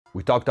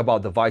We talked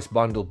about the Vice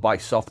bundle by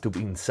Softube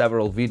in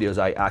several videos.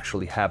 I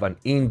actually have an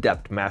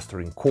in-depth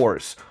mastering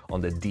course on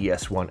the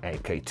DS1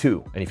 and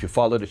K2. And if you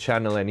follow the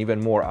channel and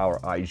even more our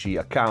IG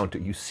account,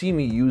 you see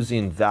me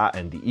using that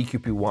and the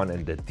EQP1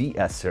 and the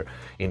de-esser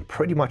in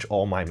pretty much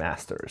all my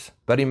masters.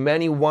 But in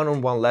many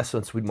one-on-one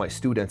lessons with my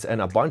students and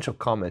a bunch of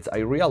comments, I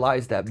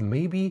realized that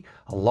maybe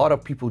a lot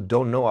of people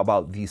don't know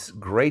about these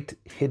great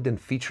hidden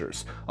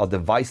features of the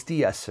Vice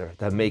de-esser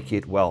that make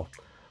it, well,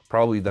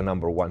 probably the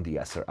 #1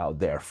 de-esser out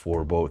there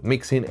for both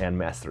mixing and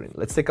mastering.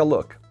 Let's take a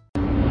look.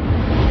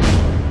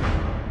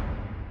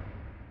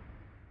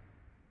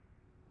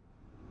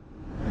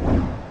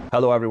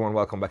 Hello everyone,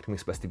 welcome back to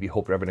MixBest TV.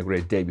 Hope you're having a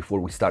great day. Before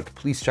we start,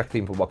 please check the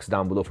info box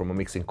down below for my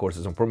mixing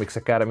courses on ProMix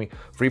Academy,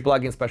 free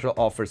plugin special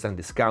offers and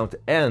discount,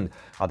 and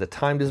at the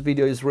time this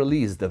video is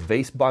released, the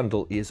Vase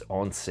bundle is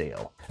on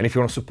sale. And if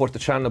you want to support the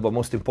channel, but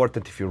most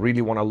important, if you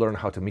really want to learn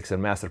how to mix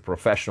and master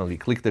professionally,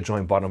 click the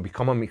join button,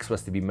 become a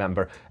MixBest TV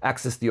member,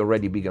 access the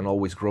already big and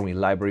always growing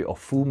library of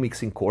full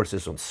mixing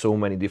courses on so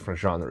many different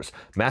genres,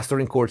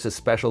 mastering courses,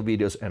 special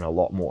videos, and a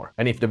lot more.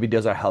 And if the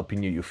videos are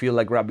helping you feel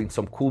like grabbing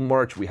some cool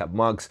merch, we have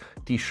mugs,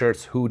 t-shirts,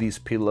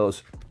 hoodies,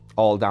 pillows,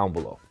 all down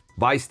below.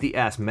 Vice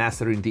DS,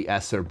 Mastering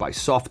de-esser by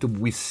Softube.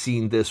 We've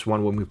seen this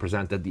one when we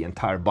presented the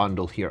entire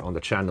bundle here on the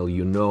channel.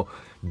 You know,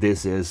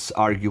 this is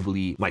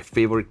arguably my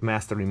favorite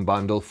mastering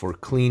bundle for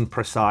clean,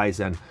 precise,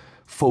 and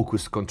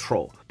focused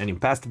control. And in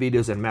past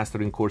videos and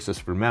mastering courses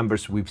for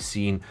members, we've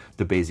seen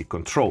the basic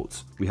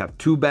controls. We have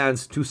 2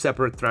 bands, 2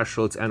 separate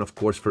thresholds, and of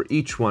course for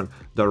each one,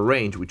 the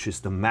range, which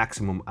is the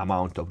maximum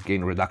amount of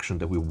gain reduction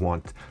that we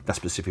want that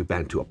specific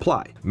band to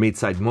apply.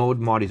 Mid-side mode,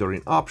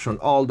 monitoring option,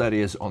 all that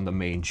is on the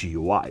main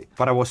GUI.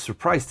 But I was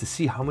surprised to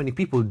see how many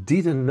people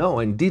didn't know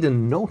and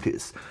didn't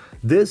notice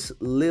this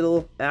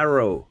little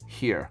arrow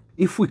here.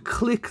 If we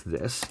click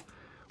this,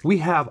 we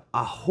have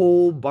a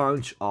whole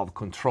bunch of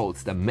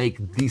controls that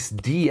make this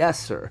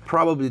de-esser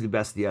probably the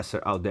best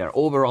de-esser out there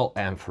overall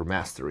and for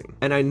mastering.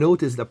 And I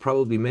noticed that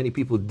probably many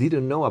people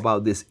didn't know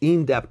about this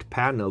in-depth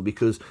panel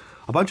because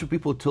a bunch of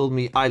people told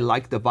me I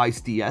like the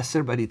Vice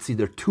de-esser, but it's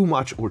either too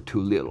much or too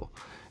little.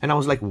 And I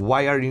was like,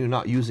 why are you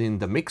not using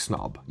the mix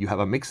knob? You have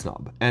a mix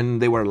knob.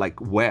 And they were like,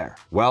 where?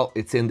 Well,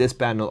 it's in this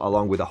panel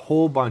along with a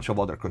whole bunch of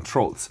other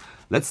controls.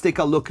 Let's take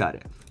a look at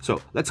it. So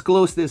let's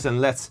close this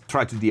and let's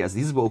try to de-ess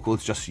these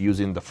vocals just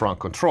using the front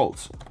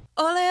controls.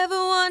 All I ever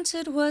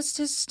wanted was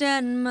to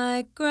stand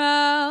my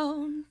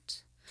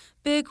ground.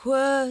 Big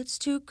words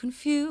to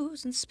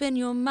confuse and spin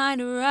your mind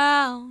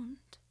around.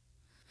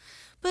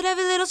 But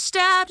every little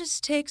step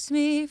just takes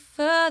me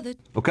further.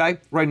 Okay,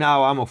 right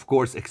now I'm of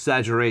course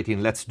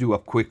exaggerating. Let's do a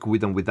quick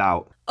with and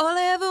without. All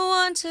I ever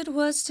wanted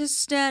was to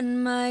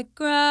stand my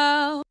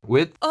ground.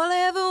 With? All I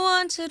ever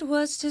wanted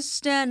was to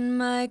stand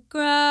my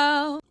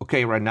ground.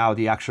 Okay, right now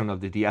the action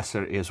of the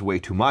de-esser is way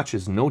too much,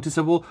 it's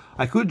noticeable.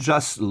 I could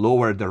just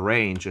lower the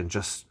range and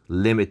just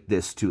limit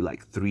this to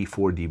like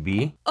 3-4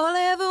 dB. All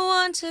I ever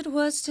wanted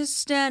was to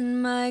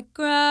stand my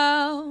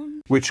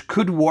ground. Which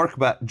could work,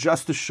 but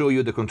just to show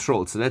you the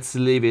controls, let's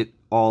leave it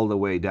all the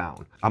way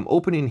down. I'm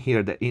opening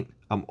here the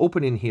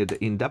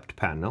in-depth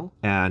panel,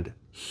 and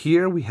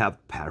here we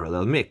have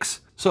parallel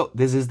mix. So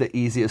this is the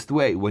easiest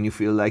way. When you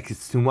feel like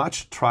it's too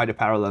much, try the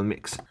parallel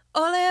mix.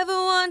 All I ever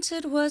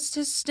wanted was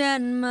to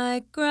stand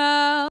my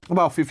ground.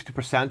 About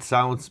 50%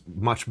 sounds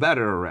much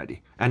better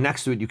already. And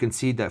next to it, you can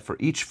see that for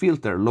each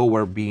filter,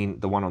 lower being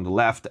the one on the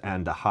left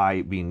and the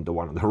high being the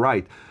one on the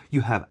right,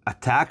 you have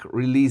attack,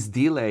 release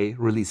delay,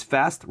 release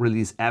fast,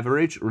 release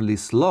average,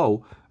 release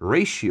low,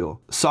 ratio,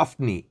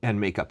 softening, and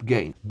makeup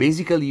gain.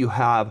 Basically, you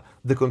have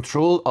the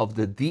control of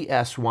the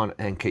DS1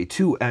 and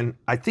K2, and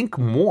I think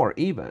more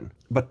even,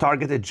 but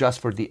targeted just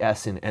for the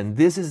S-in. And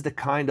this is the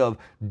kind of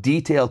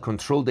detailed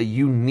control that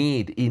you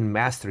need in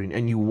mastering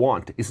and you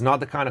want. It's not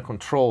the kind of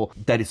control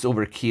that is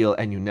overkill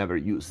and you never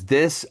use.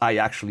 This, I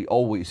actually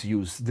always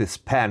use this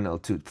panel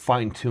to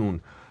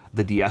fine-tune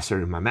the de-esser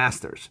in my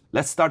masters.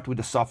 Let's start with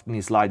the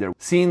softening slider.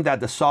 Seeing that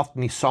the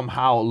softening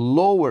somehow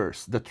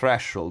lowers the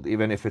threshold,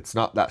 even if it's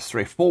not that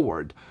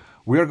straightforward,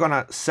 we're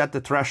gonna set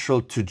the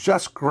threshold to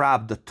just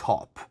grab the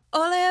top.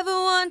 All I ever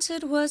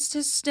wanted was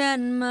to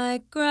stand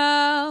my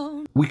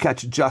ground. We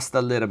catch just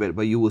a little bit,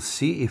 but you will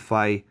see if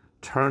I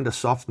turn the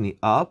softening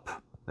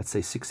up, let's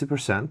say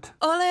 60%.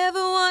 All I ever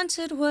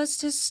wanted was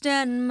to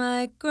stand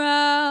my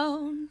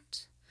ground.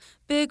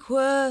 Big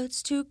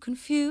words to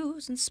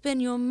confuse and spin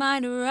your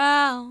mind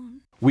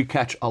around. We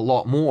catch a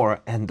lot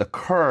more and the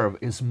curve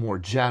is more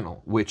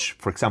gentle, which,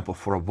 for example,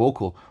 for a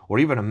vocal or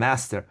even a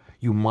master,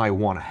 you might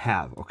want to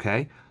have,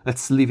 okay?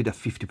 Let's leave it at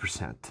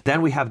 50%.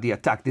 Then we have the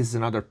attack. This is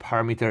another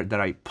parameter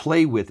that I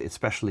play with,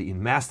 especially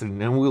in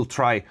mastering, and we'll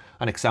try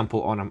an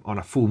example on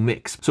a full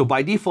mix. So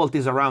by default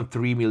is around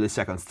 3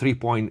 milliseconds,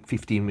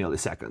 3.15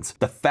 milliseconds.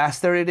 The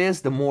faster it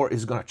is, the more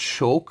it's gonna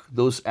choke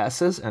those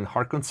S's and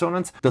hard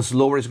consonants. The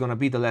slower it's gonna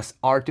be, the less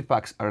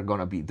artifacts are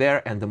gonna be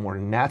there, and the more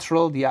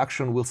natural the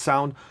action will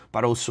sound,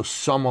 but also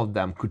some of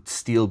them could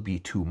still be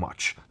too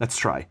much. Let's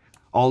try.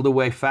 All the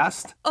way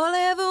fast. All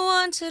I ever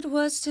wanted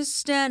was to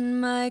stand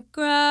my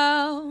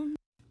ground.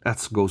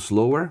 Let's go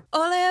slower.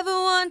 All I ever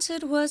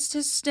wanted was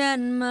to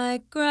stand my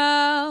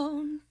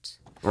ground.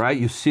 Right,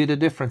 you see the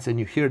difference and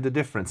you hear the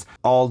difference.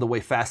 All the way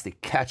fast,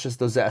 it catches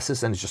those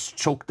S's and just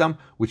choke them,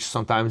 which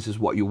sometimes is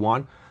what you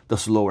want. The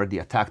slower the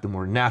attack, the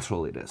more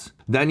natural it is.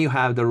 Then you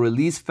have the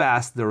release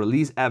fast, the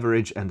release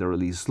average, and the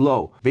release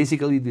slow.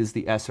 Basically,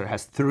 the SR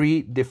has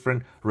 3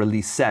 different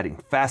release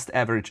settings: fast,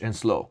 average, and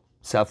slow.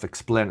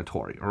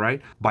 Self-explanatory, all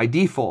right? By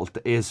default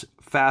is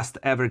fast,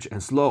 average,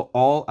 and slow,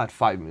 all at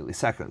 5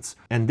 milliseconds.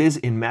 And this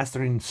in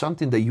mastering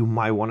something that you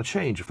might want to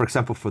change. For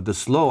example, for the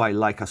slow, I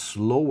like a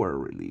slower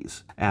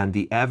release. And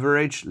the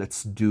average,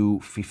 let's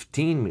do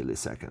 15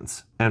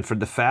 milliseconds. And for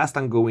the fast,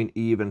 I'm going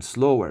even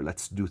slower.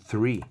 Let's do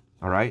 3.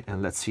 All right,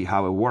 and let's see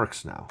how it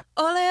works now.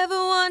 All I ever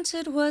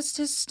wanted was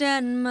to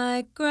stand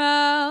my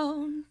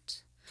ground.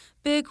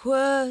 Big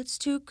words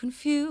to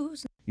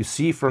confuse. You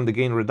see from the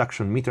gain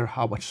reduction meter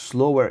how much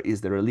slower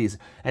is the release,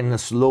 and a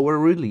slower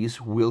release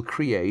will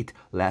create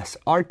less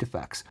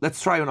artifacts.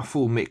 Let's try on a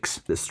full mix.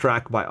 This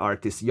track by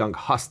artist Young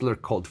Hustler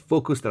called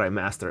Focus that I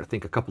mastered I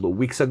think a couple of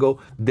weeks ago.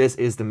 This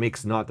is the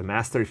mix, not the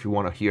master. If you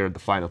want to hear the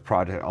final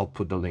product, I'll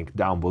put the link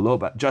down below,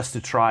 but just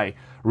to try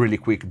really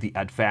quick the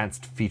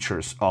advanced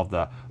features of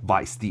the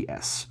Vice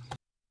DS.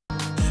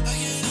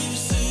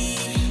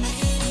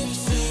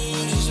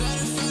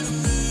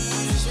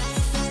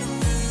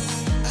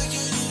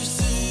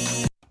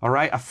 All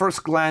right, at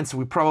first glance,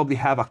 we probably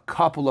have a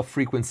couple of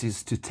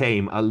frequencies to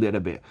tame a little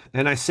bit.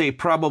 And I say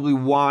probably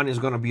one is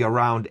gonna be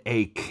around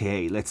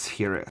 8K. Let's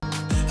hear it.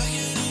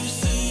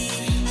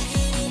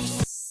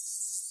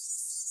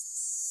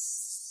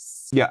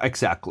 Yeah,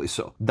 exactly.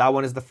 So that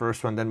one is the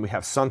first one. Then we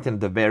have something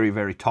at the very,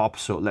 very top.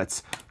 So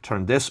let's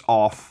turn this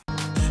off.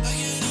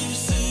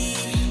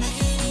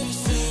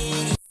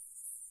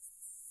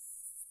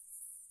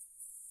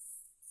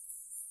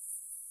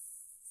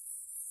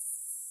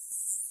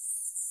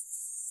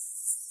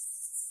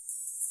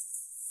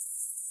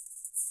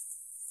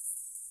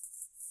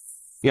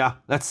 Yeah,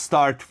 let's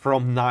start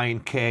from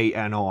 9K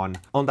and on.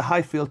 On the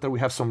high filter, we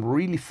have some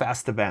really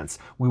fast events.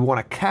 We want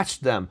to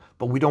catch them,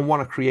 but we don't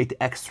want to create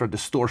extra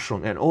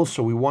distortion. And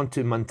also we want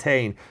to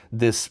maintain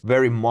this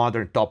very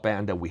modern top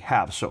end that we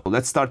have. So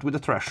let's start with the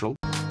threshold.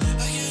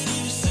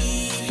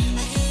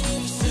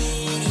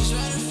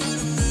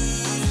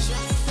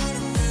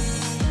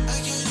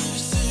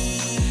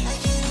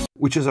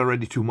 Which is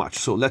already too much.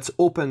 So let's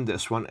open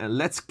this one and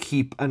let's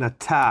keep an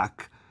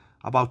attack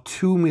about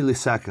 2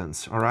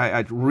 milliseconds, all right?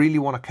 I really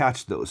want to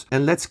catch those.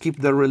 And let's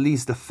keep the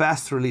release, the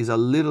fast release, a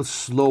little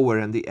slower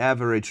and the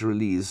average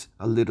release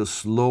a little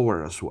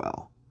slower as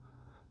well.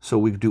 So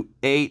we do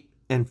 8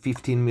 and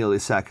 15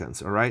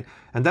 milliseconds, all right?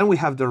 And then we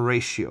have the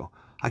ratio.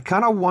 I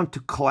kind of want to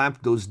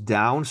clamp those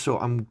down, so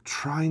I'm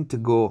trying to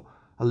go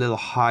a little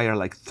higher,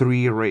 like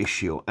 3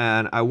 ratio.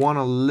 And I want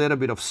a little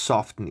bit of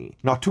soft knee.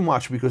 Not too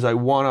much, because I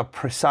want to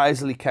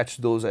precisely catch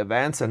those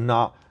events and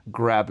not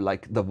grab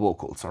like the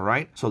vocals, all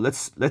right? So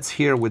let's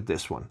hear with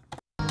this one.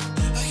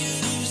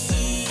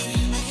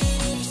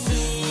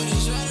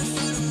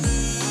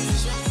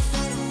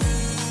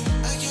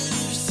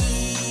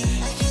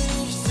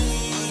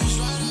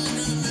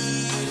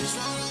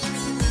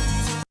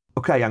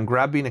 Okay, I'm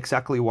grabbing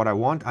exactly what I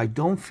want. I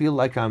don't feel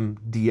like I'm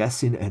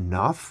de-essing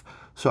enough,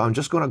 so I'm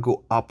just gonna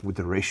go up with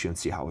the ratio and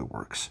see how it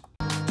works.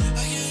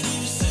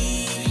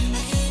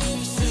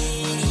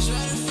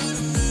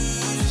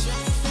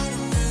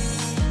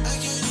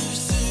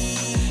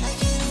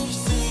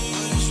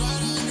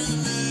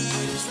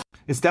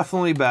 It's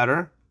definitely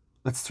better.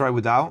 Let's try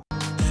without.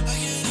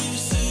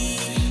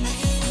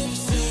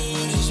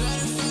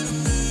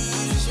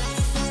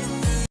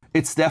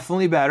 It's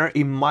definitely better.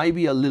 It might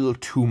be a little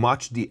too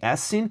much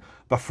de-essing,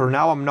 but for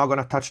now I'm not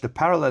gonna touch the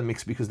parallel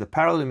mix because the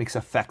parallel mix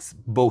affects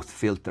both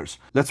filters.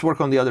 Let's work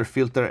on the other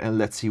filter and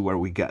let's see where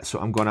we get. So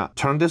I'm gonna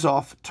turn this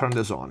off, turn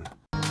this on.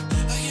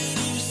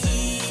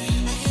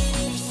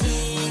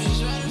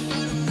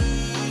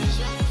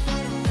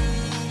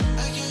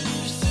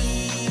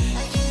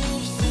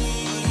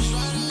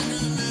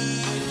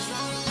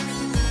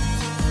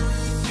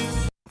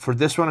 For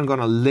this one, I'm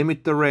gonna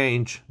limit the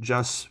range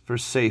just for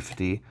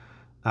safety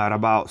at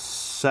about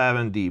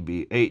 7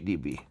 dB, 8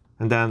 dB.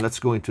 And then let's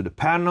go into the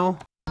panel.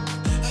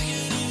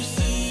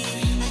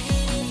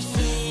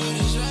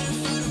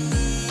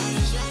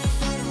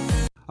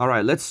 All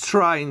right, let's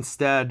try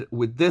instead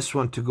with this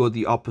one to go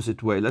the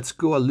opposite way. Let's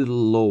go a little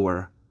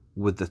lower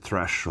with the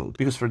threshold,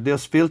 because for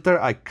this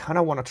filter I kind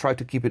of want to try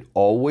to keep it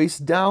always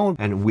down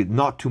and with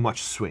not too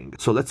much swing.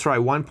 So let's try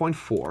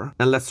 1.4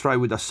 and let's try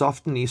with a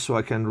soft knee so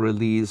I can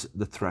release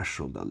the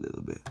threshold a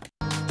little bit.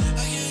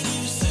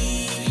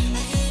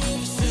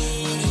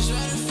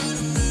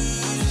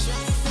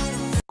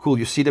 Cool,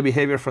 you see the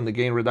behavior from the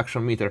gain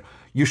reduction meter.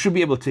 You should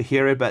be able to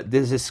hear it, but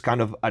this is kind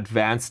of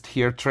advanced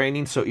here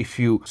training. So if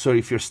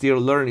you're still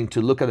learning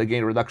to look at the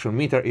gain reduction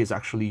meter, is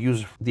actually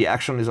useful. The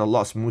action is a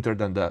lot smoother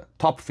than the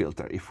top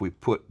filter. If we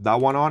put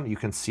that one on, you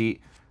can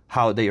see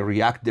how they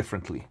react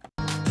differently.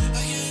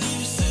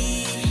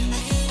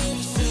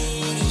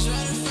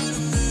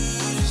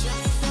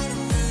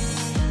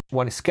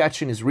 one is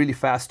sketching, is really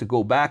fast to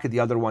go back, and the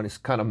other one is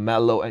kind of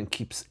mellow and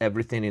keeps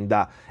everything in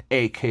that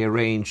 8K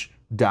range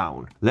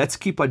down. Let's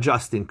keep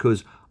adjusting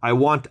because I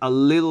want a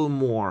little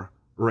more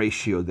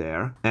ratio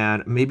there,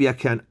 and maybe I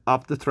can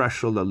up the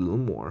threshold a little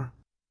more.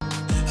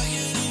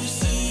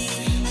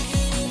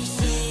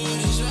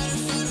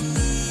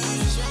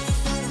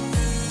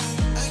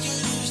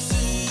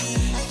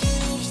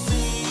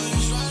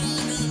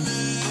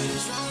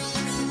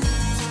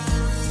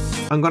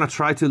 I'm gonna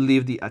try to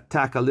leave the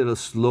attack a little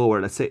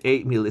slower, let's say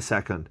 8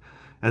 milliseconds.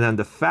 And then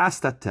the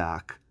fast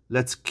attack,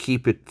 let's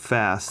keep it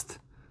fast,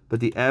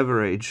 but the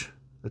average,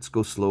 let's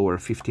go slower,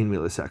 15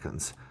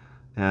 milliseconds.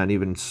 And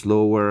even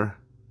slower,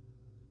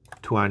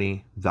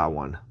 20, that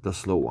one, the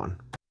slow one.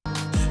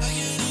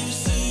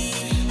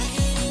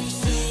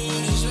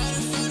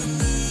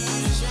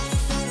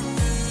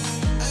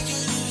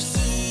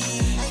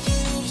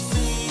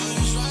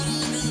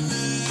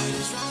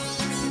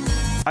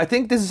 I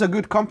think this is a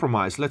good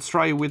compromise. Let's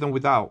try it with and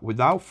without.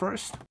 Without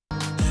first.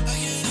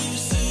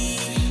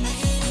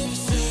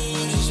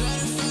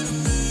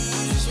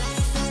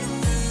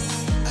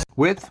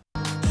 With.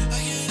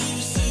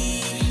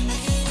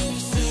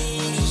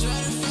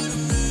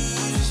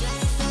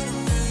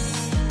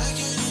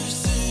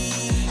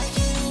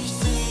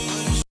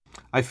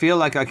 I feel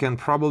like I can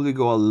probably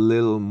go a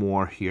little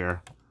more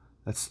here.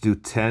 Let's do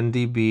 10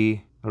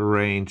 dB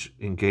range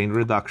in gain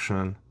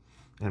reduction.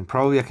 And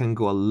probably I can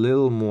go a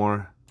little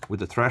more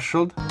with the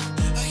threshold.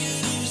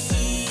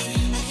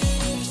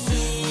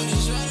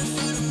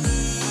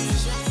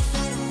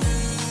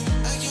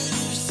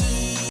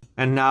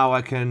 And now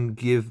I can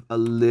give a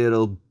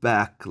little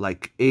back,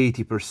 like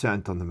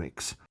 80% on the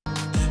mix.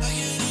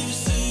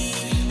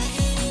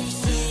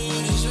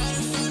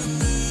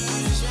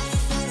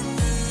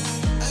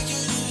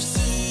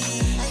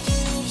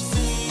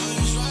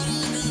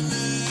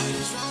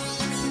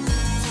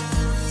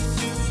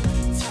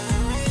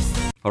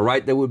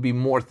 Alright, there would be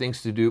more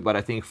things to do, but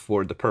I think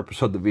for the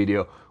purpose of the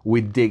video,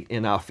 we dig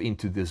enough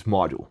into this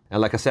module. And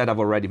like I said, I've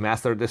already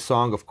mastered this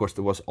song. Of course,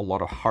 there was a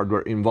lot of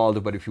hardware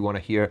involved, but if you want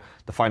to hear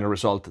the final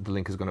result, the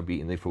link is going to be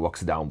in the info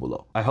box down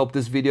below. I hope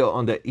this video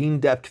on the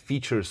in-depth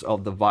features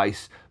of the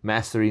Vice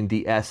mastering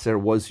the Esser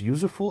was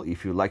useful.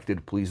 If you liked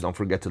it, please don't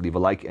forget to leave a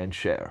like and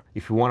share.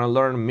 If you want to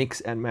learn mix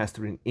and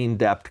mastering in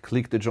depth,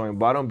 click the join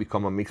button,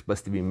 become a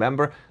MixBuzz TV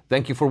member.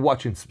 Thank you for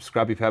watching.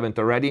 Subscribe if you haven't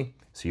already.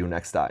 See you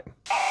next time.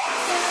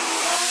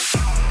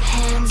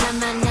 Hands on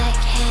my neck,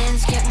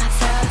 hands grip my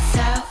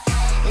throat.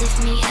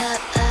 Lift me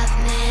up,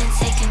 man,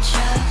 take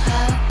control.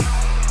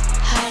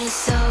 Heart is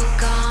so